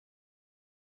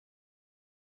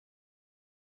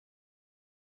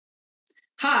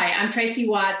Hi, I'm Tracy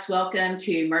Watts. Welcome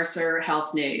to Mercer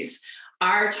Health News.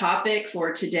 Our topic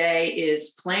for today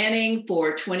is planning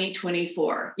for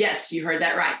 2024. Yes, you heard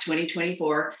that right,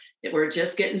 2024. We're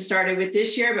just getting started with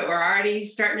this year, but we're already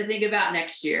starting to think about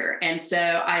next year. And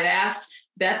so I've asked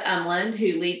Beth Umland,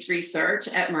 who leads research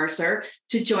at Mercer,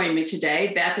 to join me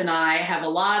today. Beth and I have a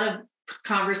lot of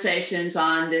conversations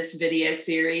on this video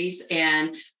series,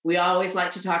 and we always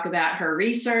like to talk about her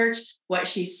research, what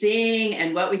she's seeing,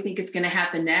 and what we think is going to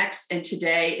happen next. And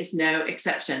today is no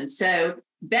exception. So,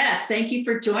 Beth, thank you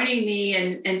for joining me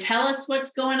and tell us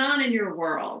what's going on in your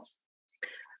world.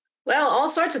 Well, all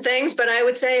sorts of things, but I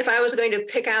would say if I was going to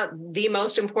pick out the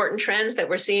most important trends that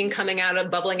we're seeing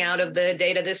bubbling out of the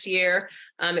data this year,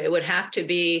 it would have to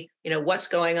be, what's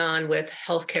going on with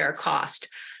healthcare cost.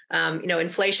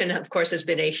 Inflation, of course, has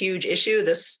been a huge issue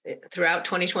throughout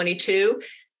 2022.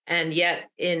 And yet,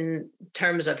 in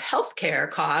terms of healthcare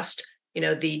cost,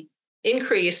 the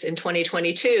increase in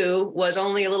 2022 was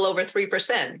only a little over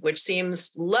 3%, which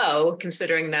seems low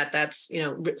considering that that's,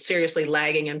 seriously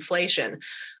lagging inflation.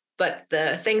 But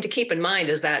the thing to keep in mind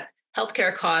is that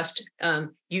healthcare cost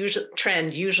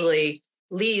trend usually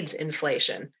leads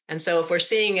inflation. And so if we're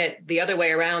seeing it the other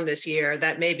way around this year,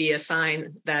 that may be a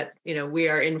sign that, we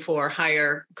are in for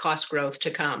higher cost growth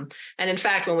to come. And in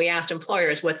fact, when we asked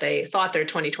employers what they thought their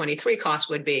 2023 cost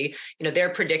would be, they're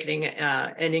predicting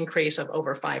an increase of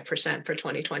over 5% for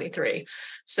 2023.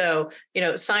 So,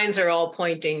 signs are all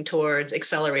pointing towards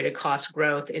accelerated cost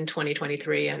growth in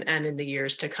 2023 and in the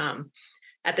years to come.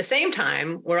 At the same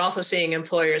time, we're also seeing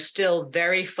employers still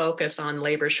very focused on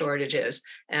labor shortages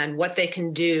and what they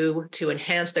can do to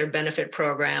enhance their benefit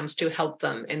programs to help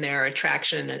them in their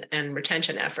attraction and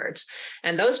retention efforts.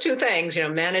 And those two things,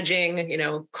 managing,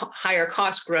 higher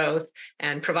cost growth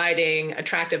and providing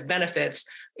attractive benefits,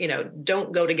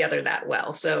 don't go together that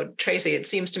well. So, Tracy, it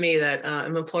seems to me that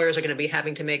employers are going to be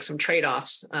having to make some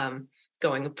trade-offs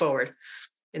going forward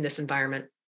in this environment.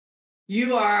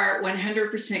 You are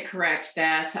 100% correct,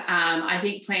 Beth. I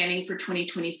think planning for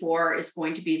 2024 is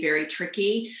going to be very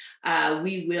tricky.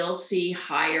 We will see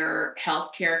higher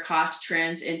healthcare cost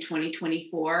trends in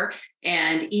 2024.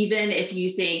 And even if you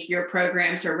think your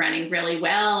programs are running really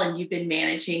well and you've been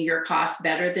managing your costs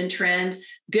better than trend,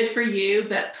 good for you.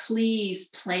 But please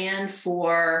plan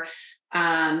for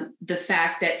the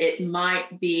fact that it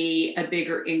might be a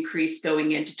bigger increase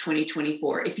going into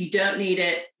 2024. If you don't need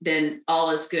it, then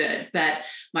all is good. But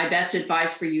my best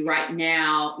advice for you right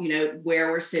now,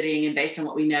 where we're sitting and based on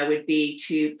what we know would be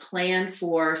to plan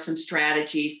for some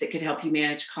strategies that could help you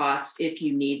manage costs if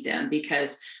you need them,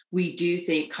 because we do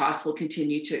think costs will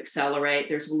continue to accelerate.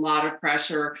 There's a lot of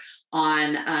pressure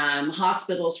on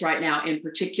hospitals right now, in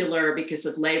particular, because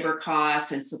of labor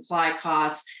costs and supply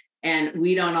costs. And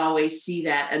we don't always see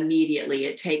that immediately.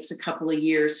 It takes a couple of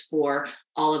years for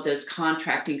all of those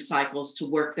contracting cycles to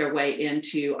work their way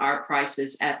into our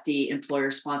prices at the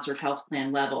employer-sponsored health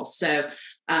plan level. So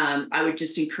I would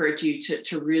just encourage you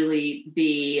to really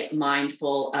be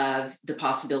mindful of the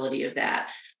possibility of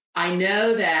that. I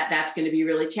know that that's going to be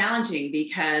really challenging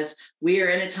because we are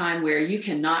in a time where you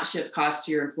cannot shift costs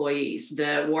to your employees.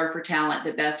 The war for talent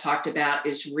that Beth talked about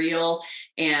is real,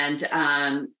 and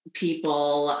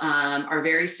people are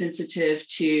very sensitive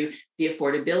to the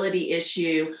affordability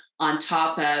issue, on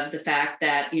top of the fact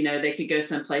that, they could go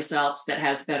someplace else that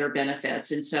has better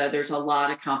benefits. And so there's a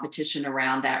lot of competition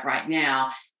around that right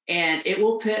now. And it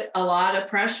will put a lot of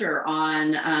pressure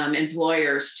on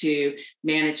employers to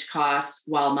manage costs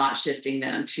while not shifting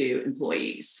them to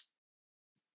employees.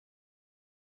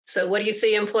 So what do you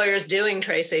see employers doing,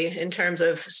 Tracy, in terms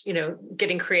of,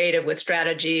 getting creative with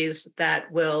strategies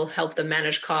that will help them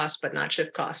manage costs but not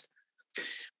shift costs?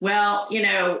 Well,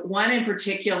 one in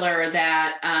particular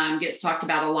that gets talked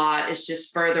about a lot is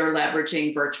just further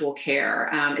leveraging virtual care.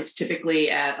 It's typically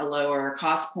at a lower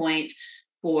cost point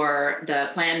for the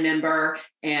plan member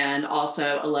and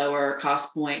also a lower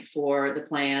cost point for the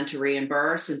plan to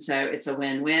reimburse. And so it's a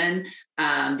win-win.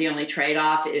 The only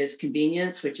trade-off is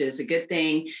convenience, which is a good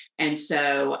thing. And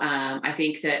so I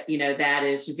think that, that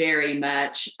is very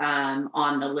much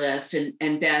on the list.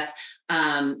 And Beth,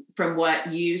 from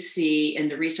what you see in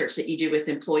the research that you do with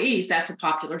employees, that's a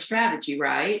popular strategy,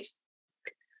 right?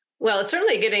 Well, it's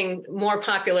certainly getting more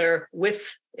popular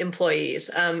with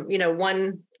employees.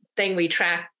 One thing we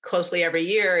track closely every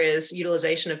year is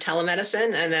utilization of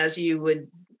telemedicine. And as you would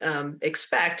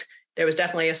expect, there was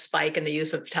definitely a spike in the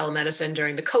use of telemedicine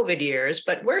during the COVID years,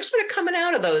 but we're sort of coming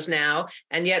out of those now.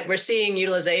 And yet we're seeing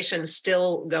utilization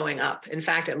still going up. In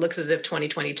fact, it looks as if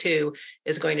 2022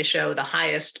 is going to show the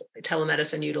highest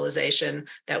telemedicine utilization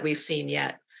that we've seen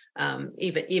yet.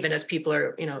 even as people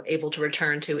are, able to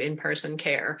return to in-person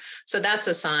care. So that's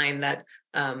a sign that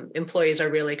employees are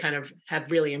really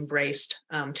have really embraced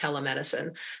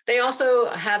telemedicine. They also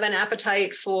have an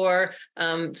appetite for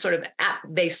sort of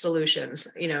app-based solutions.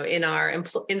 In our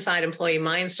Inside Employee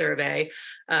Mind survey,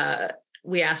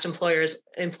 we asked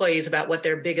employees about what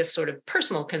their biggest sort of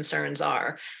personal concerns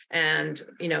are. And,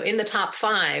 in the top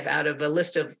 5 out of a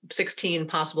list of 16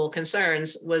 possible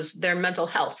concerns was their mental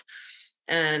health.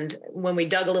 And when we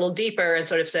dug a little deeper and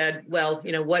sort of said, well,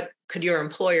 what could your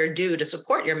employer do to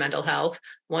support your mental health?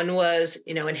 One was,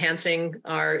 enhancing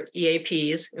our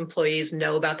EAPs. Employees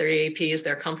know about their EAPs,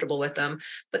 they're comfortable with them,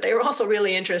 but they were also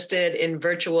really interested in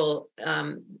virtual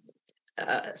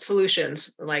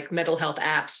solutions like mental health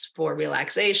apps for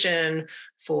relaxation,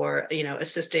 for,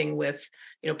 assisting with,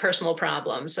 personal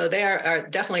problems. So they are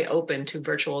definitely open to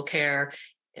virtual care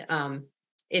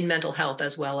in mental health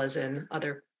as well as in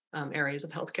other areas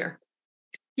of healthcare.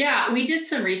 Yeah, we did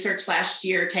some research last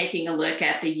year taking a look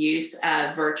at the use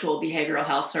of virtual behavioral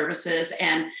health services,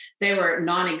 and they were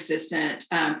non-existent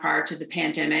prior to the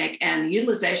pandemic. And the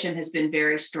utilization has been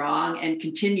very strong and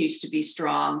continues to be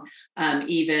strong,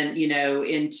 even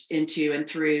into and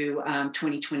through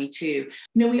 2022.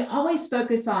 We always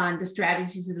focus on the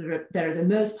strategies that are the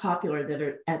most popular, that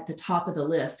are at the top of the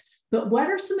list. But what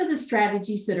are some of the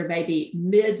strategies that are maybe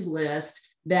mid-list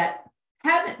that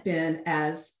haven't been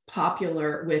as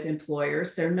popular with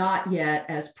employers? They're not yet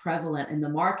as prevalent in the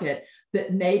market,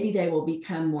 but maybe they will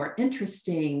become more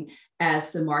interesting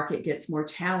as the market gets more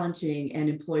challenging and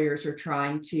employers are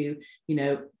trying to,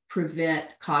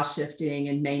 prevent cost shifting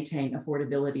and maintain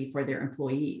affordability for their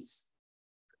employees.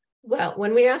 Well,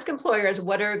 when we ask employers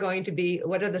what are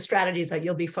the strategies that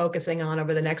you'll be focusing on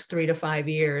over the next 3 to 5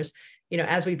 years,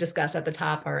 as we've discussed at the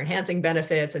top, are enhancing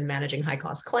benefits and managing high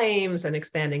cost claims and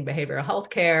expanding behavioral health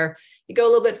care. You go a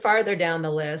little bit farther down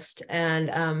the list, and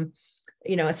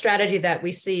a strategy that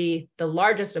we see the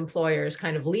largest employers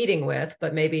kind of leading with,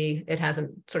 but maybe it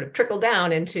hasn't sort of trickled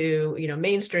down into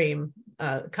mainstream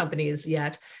companies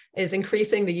yet, is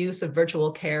increasing the use of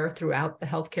virtual care throughout the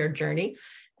healthcare journey.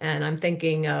 And I'm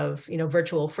thinking of,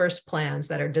 virtual first plans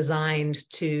that are designed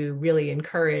to really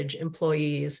encourage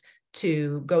employees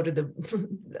to go to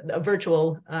a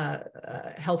virtual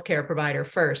healthcare provider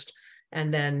first,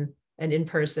 and then an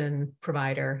in-person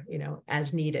provider,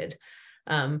 as needed.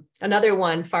 Another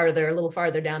one a little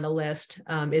farther down the list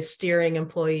is steering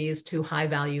employees to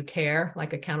high-value care,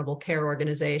 like accountable care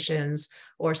organizations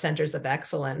or centers of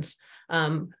excellence.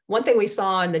 One thing we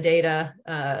saw in the data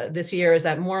this year is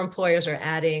that more employers are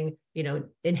adding,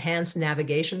 enhanced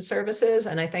navigation services.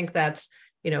 And I think that's,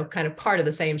 kind of part of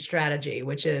the same strategy,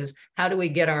 which is how do we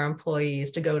get our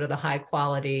employees to go to the high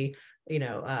quality,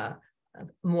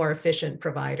 more efficient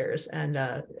providers, and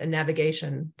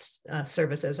navigation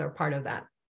services are part of that.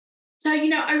 So,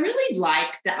 I really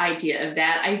like the idea of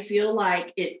that. I feel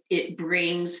like it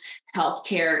brings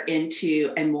healthcare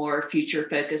into a more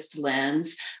future-focused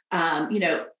lens.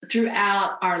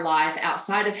 Throughout our life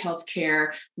outside of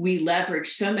healthcare, we leverage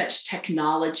so much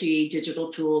technology,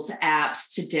 digital tools,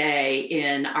 apps today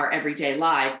in our everyday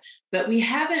life, but we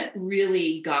haven't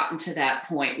really gotten to that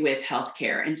point with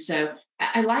healthcare. And so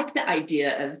I like the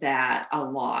idea of that a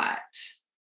lot.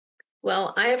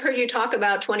 Well, I have heard you talk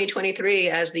about 2023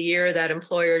 as the year that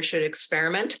employers should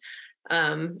experiment.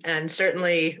 And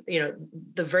certainly,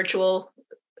 the virtual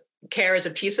care is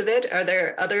a piece of it. Are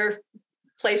there other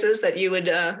places that you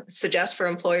would suggest for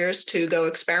employers to go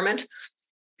experiment?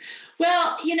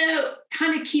 Well,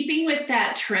 kind of keeping with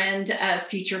that trend of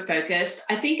future focused,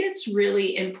 I think it's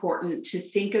really important to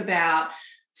think about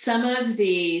some of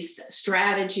these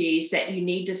strategies that you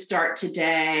need to start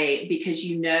today because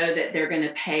you know that they're going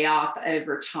to pay off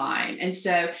over time. And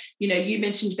so, you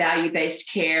mentioned value-based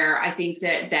care. I think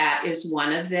that is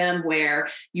one of them where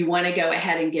you want to go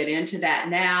ahead and get into that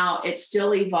now. It's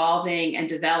still evolving and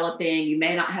developing. You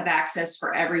may not have access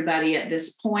for everybody at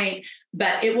this point,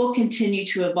 but it will continue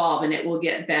to evolve and it will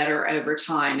get better over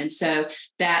time. And so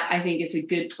that, I think, is a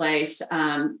good place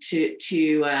to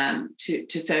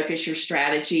focus your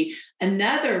strategy.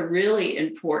 Another really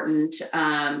important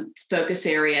focus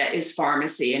area is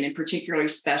pharmacy, and in particular,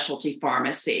 specialty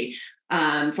pharmacy.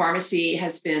 Pharmacy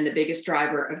has been the biggest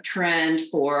driver of trend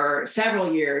for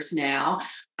several years now.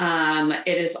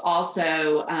 It is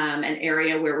also an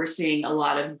area where we're seeing a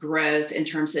lot of growth in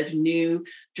terms of new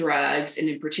drugs, and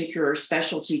in particular,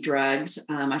 specialty drugs.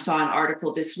 I saw an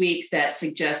article this week that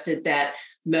suggested that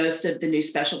most of the new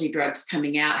specialty drugs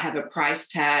coming out have a price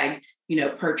tag,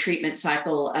 per treatment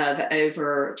cycle of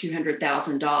over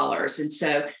 $200,000. And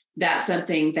so that's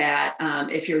something that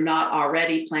if you're not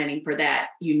already planning for that,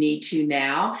 you need to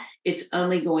now. It's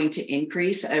only going to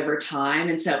increase over time.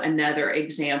 And so another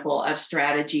example of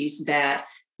strategies that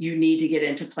you need to get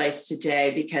into place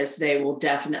today, because they will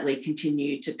definitely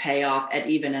continue to pay off at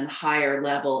even a higher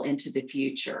level into the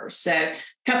future. So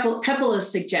couple of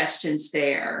suggestions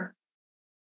there.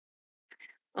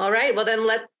 All right, well then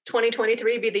let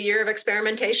 2023 be the year of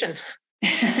experimentation.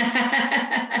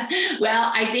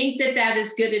 Well, I think that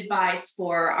is good advice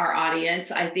for our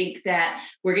audience. I think that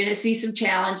we're going to see some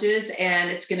challenges, and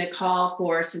it's going to call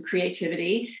for some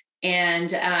creativity.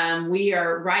 And we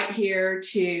are right here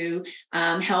to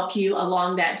help you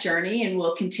along that journey. And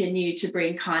we'll continue to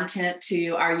bring content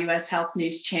to our U.S. Health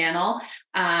News channel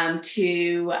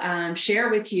to share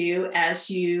with you as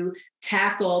you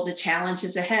tackle the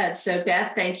challenges ahead. So,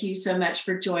 Beth, thank you so much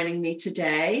for joining me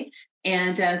today.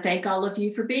 And thank all of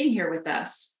you for being here with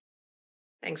us.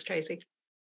 Thanks, Tracy.